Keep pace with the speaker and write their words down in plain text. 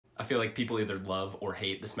I feel like people either love or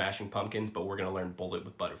hate the Smashing Pumpkins, but we're gonna learn Bullet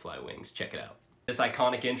with Butterfly Wings. Check it out. This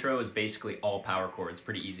iconic intro is basically all power chords.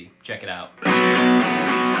 Pretty easy. Check it out.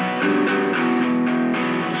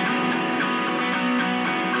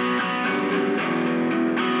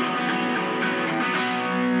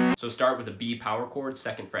 So start with a B power chord,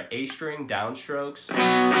 2nd fret A string, downstrokes,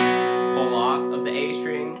 pull off of the A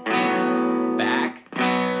string, back,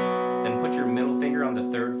 then put your middle finger on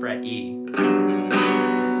the 3rd fret E,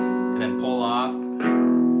 and then pull off,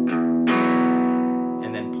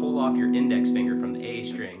 and then pull off your index finger from the A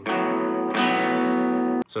string.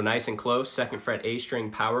 So nice and close, 2nd fret A string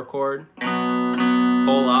power chord,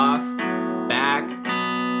 pull off, back,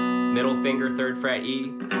 middle finger 3rd fret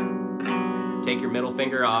E, take your middle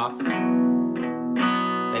finger off,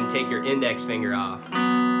 then take your index finger off.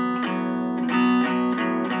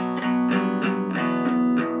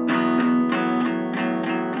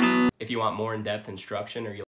 If you want more in-depth instruction or you